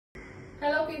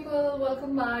Hello people,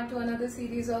 welcome back to another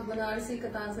series of Banarasi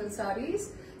Katan Silk sarees.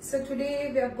 So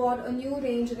today we have bought a new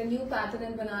range and a new pattern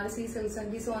in Banarasi Silk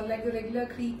sarees. So unlike the regular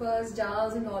creepers,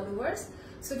 jars and all overs.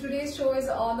 So today's show is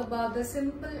all about the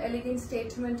simple, elegant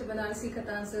statement Banarasi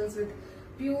Katan silks with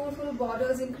beautiful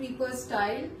borders in creeper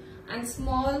style and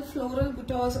small floral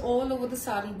buttas all over the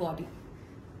saree body.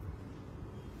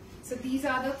 So these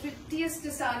are the prettiest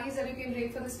sarees that you can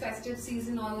rate for this festive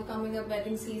season or the coming up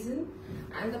wedding season.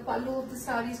 And the pallu of the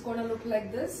saree is going to look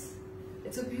like this.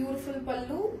 It's a beautiful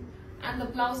pallu and the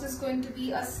blouse is going to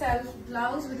be a self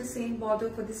blouse with the same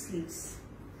border for the sleeves.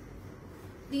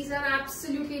 These are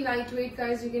absolutely lightweight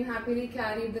guys, you can happily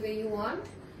carry it the way you want.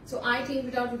 So I came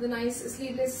it out with a nice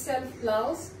sleeveless self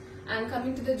blouse, and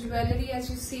coming to the jewellery, as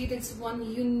you see it, it's one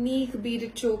unique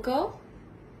beaded choker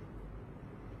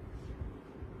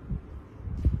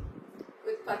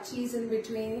with patchis in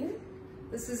between.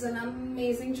 This is an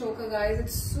amazing choker guys,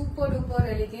 it's super duper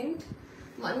elegant.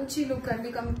 Manchi look and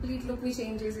the complete look we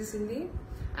changes this in the.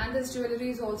 And this jewellery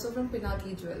is also from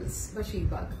Pinaki Jewels,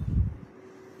 Bashirbagh.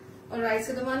 Alright,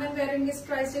 so the one I'm wearing is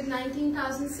priced at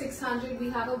 19,600. We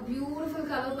have a beautiful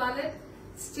color palette.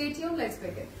 Stay tuned, let's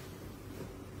begin.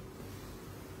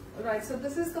 Alright, so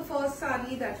this is the first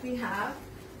saree that we have.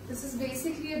 This is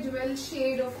basically a dual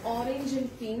shade of orange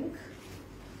and pink.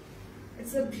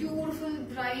 It's a beautiful,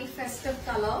 bright, festive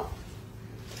color.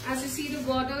 As you see the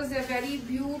borders, they're very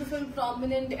beautiful,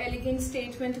 prominent, elegant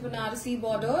statement Banarasi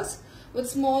borders with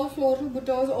small floral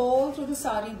buttas all through the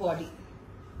saree body.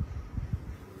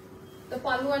 The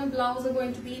pallu and blouse are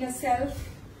going to be in a self.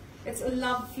 It's a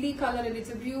lovely color and it's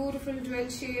a beautiful dual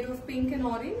shade of pink and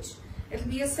orange. It'll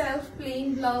be a self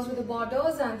plain blouse with the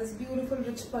borders and this beautiful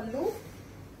rich pallu.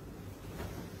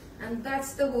 And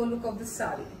that's the whole look of the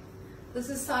saree. This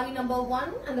is saree number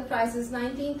 1 and the price is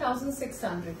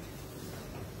 19,600.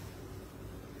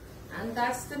 And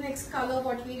that's the next color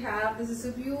what we have. This is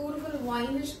a beautiful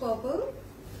wineish purple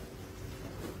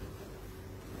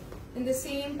in the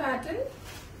same pattern.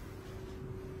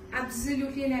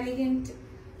 Absolutely an elegant,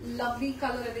 lovely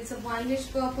color. It's a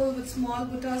wineish purple with small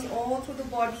buttas all through the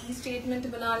body. Statement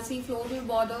Banarasi floral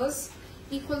borders,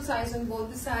 equal size on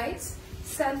both the sides.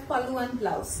 Self pallu and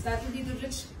blouse. That will be the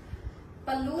rich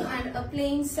pallu and a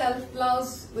plain self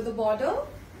blouse with a border.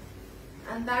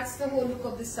 And that's the whole look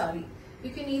of this saree. You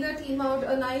can either team out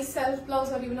a nice self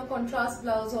blouse or even a contrast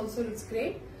blouse also looks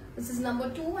great. This is number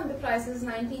 2 and the price is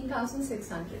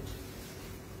 19,600.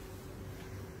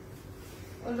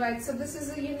 Alright, so this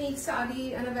is a unique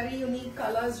saree and a very unique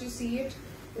color as you see it.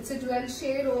 It's a dual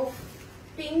shade of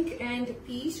pink and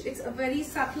peach. It's a very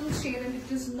subtle shade and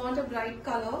it is not a bright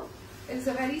color. It is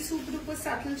a very super duper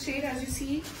subtle shade as you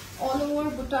see all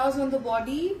over buttas on the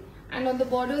body. And on the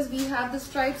borders we have the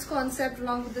stripes concept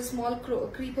along with the small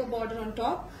creeper border on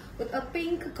top with a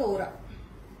pink kora.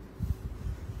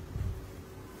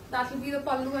 That will be the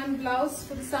pallu and blouse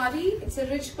for the saree. It's a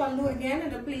rich pallu again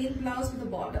and a plain blouse with a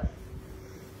border.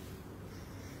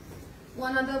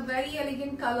 One other very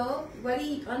elegant color,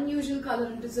 very unusual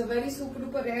color. It is a very super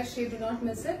duper rare shade, do not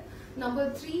miss it.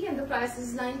 Number 3 and the price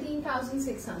is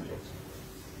 19,600.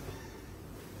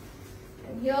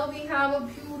 And here we have a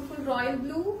beautiful royal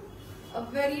blue. A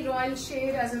very royal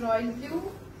shade as a royal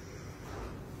blue.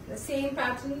 The same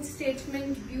pattern,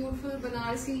 statement, beautiful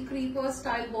Banarasi creeper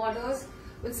style borders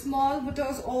with small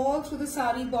buttas all through the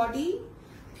saree body.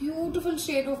 Beautiful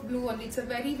shade of blue and it's a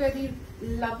very very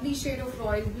lovely shade of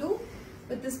royal blue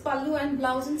with this pallu and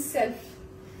blouse in self.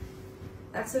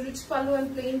 That's a rich pallu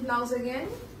and plain blouse again.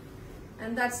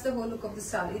 And that's the whole look of the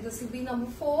saree. This will be number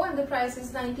 4 and the price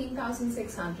is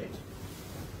 19,600.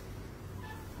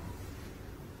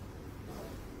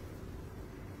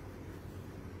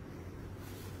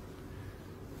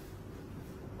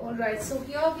 Alright, so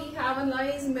here we have a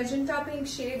nice magenta pink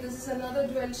shade. This is another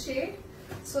dual shade.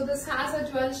 So this has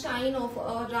a dual shine of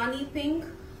Rani pink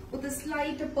with a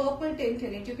slight purple tint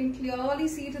in it. You can clearly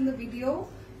see it in the video.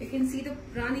 You can see the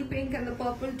Rani pink and the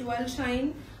purple dual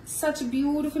shine. Such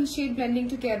beautiful shade blending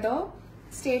together.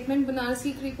 Statement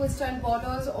Banarasi creeper style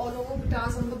borders all over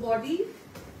buttas on the body.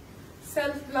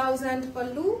 Self blouse and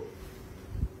pallu.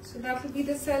 So that will be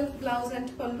the self blouse and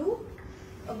pallu.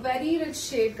 A very rich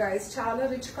shade guys, chala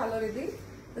rich color idi.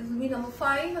 This will be number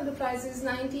 5 and the price is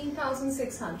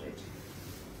 19,600.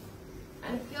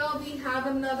 And here we have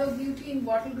another beauty in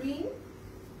bottle green.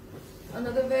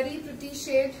 Another very pretty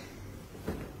shade.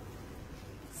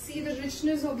 See the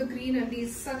richness of the green and it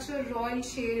is such a royal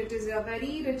shade. It is a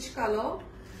very rich color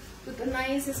with a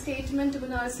nice statement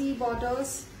Banarasi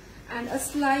borders and a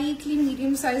slightly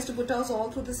medium sized buttas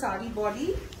all through the saree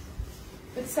body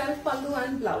with self pallu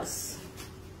and blouse.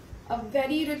 A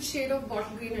very rich shade of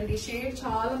bottle green and shade,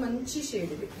 chala manchi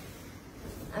shade.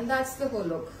 And that's the whole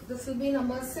look. This will be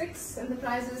number 6 and the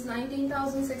price is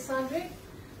 19,600.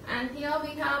 And here we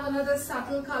have another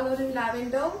subtle color in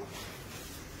lavender.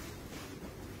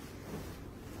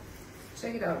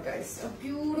 Check it out guys. A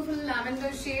beautiful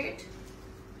lavender shade.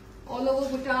 All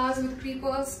over buttas with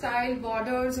creeper style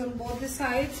borders on both the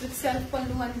sides with self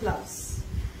pallu and blouse.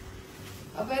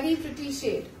 A very pretty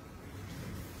shade.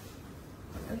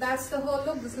 And that's the whole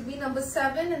look. This will be number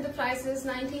 7 and the price is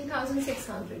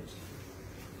 19,600.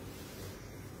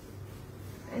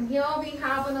 And here we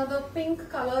have another pink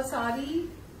color saree.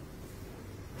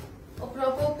 A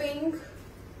proper pink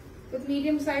with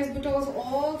medium sized buttas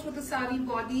all through the saree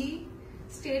body.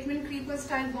 Statement creeper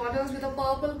style borders with a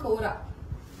purple kora.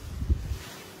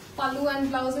 Pallu and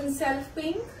blouse in self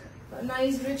pink. A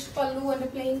nice rich pallu and a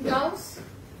plain blouse.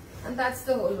 And that's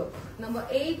the whole look. Number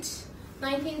 8,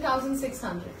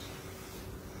 19,600.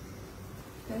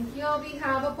 And here we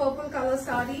have a purple color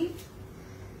saree.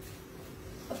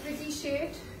 A pretty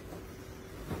shade.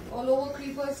 All over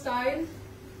creeper style.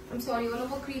 all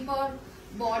over creeper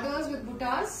borders with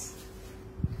buttas.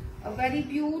 A very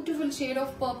beautiful shade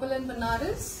of purple and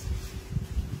Banaras.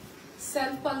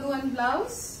 Self pallu and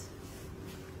blouse.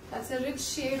 That's a rich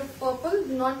shade of purple.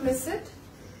 Do not miss it.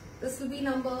 This will be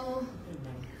number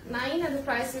 9 and the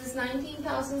price is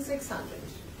 19,600.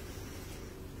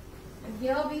 And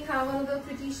here we have another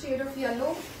pretty shade of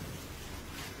yellow.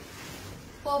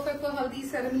 Perfect for haldi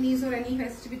ceremonies or any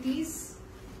festivities.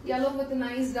 Yellow with a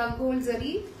nice dull gold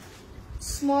zari.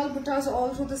 Small buttas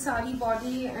all through the sari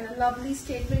body and a lovely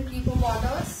statement creeper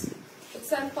borders with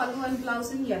self pallu and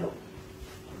blouse in yellow.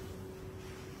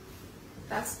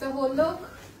 That's the whole look.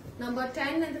 Number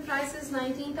 10 and the price is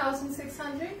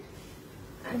 19,600.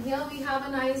 And here we have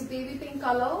a nice baby pink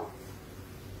color.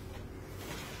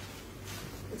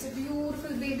 It's a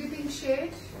beautiful baby pink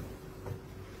shade.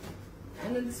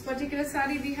 And in this particular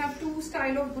saree we have 2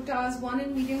 style of buttas, one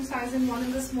in medium size and one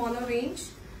in the smaller range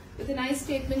with a nice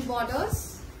statement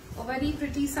borders. A very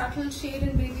pretty subtle shade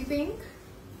in baby pink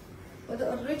with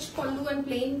a rich pallu and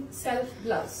plain self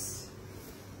blouse.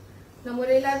 Number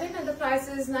 11 and the price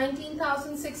is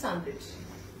 19,600.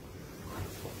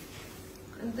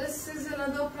 And this is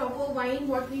another proper wine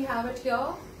what we have it here.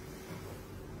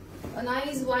 A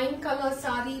nice wine color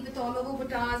saree with all over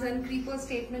buttas and creeper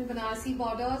statement Banarasi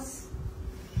borders.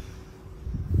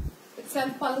 With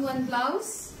self pallu and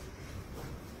blouse.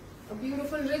 A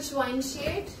beautiful rich wine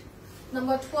shade.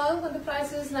 Number 12 and the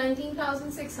price is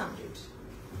 19,600.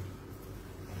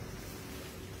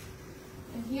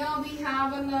 And here we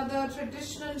have another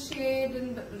traditional shade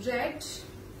in red.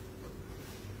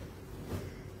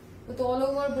 With all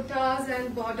over buttas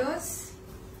and borders.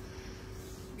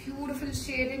 Beautiful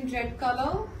shade in red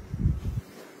color.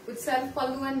 With self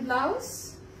pallu and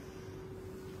blouse.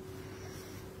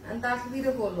 And that will be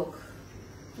the whole look.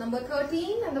 Number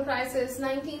 13 and the price is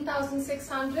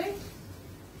 19,600.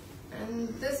 And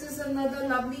this is another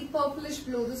lovely purplish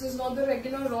blue. This is not the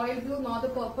regular royal blue nor the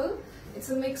purple. It's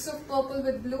a mix of purple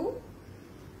with blue.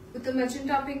 With the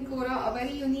magenta pink kora. A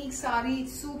very unique saree.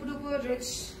 It's super duper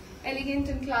rich, elegant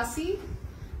and classy.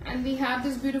 And we have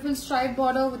this beautiful stripe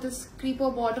border with this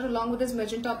creeper border along with this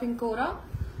magenta pink kora.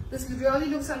 This really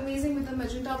looks amazing with the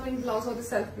magenta pink blouse or the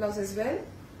self blouse as well.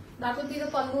 That will be the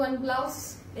pallu and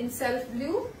blouse in self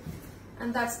blue.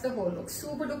 And that's the whole look.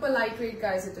 Super duper lightweight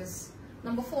guys it is.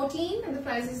 Number 14 and the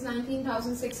price is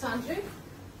 19,600.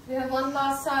 We have one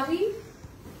last saree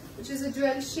which is a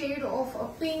dual shade of a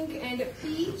pink and a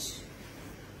peach.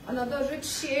 Another rich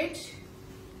shade.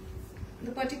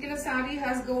 The particular saree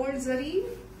has gold zari.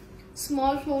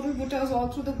 Small floral buttas all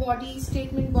through the body,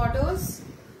 statement borders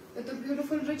with a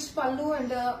beautiful rich pallu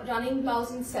and a running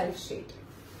blouse in self shade.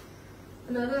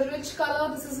 Another rich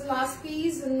color, this is the last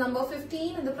piece in number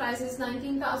 15 and the price is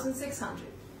 19,600.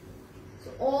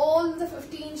 So all the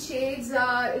 15 shades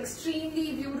are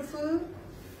extremely beautiful.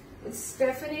 It's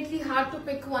definitely hard to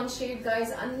pick one shade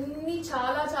guys. Anni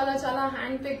chala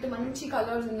hand picked manchi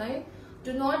colors unnai.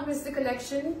 Do not miss the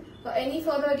collection. For any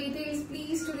further details,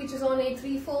 please to reach us on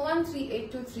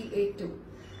 8341382382.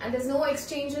 And there's no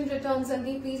exchange and returns,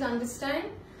 Sandeep, please understand.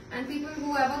 And people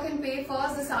whoever can pay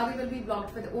first, the saree will be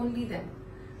blocked with only them.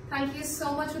 Thank you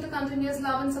so much for the continuous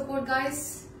love and support,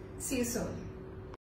 guys. See you soon.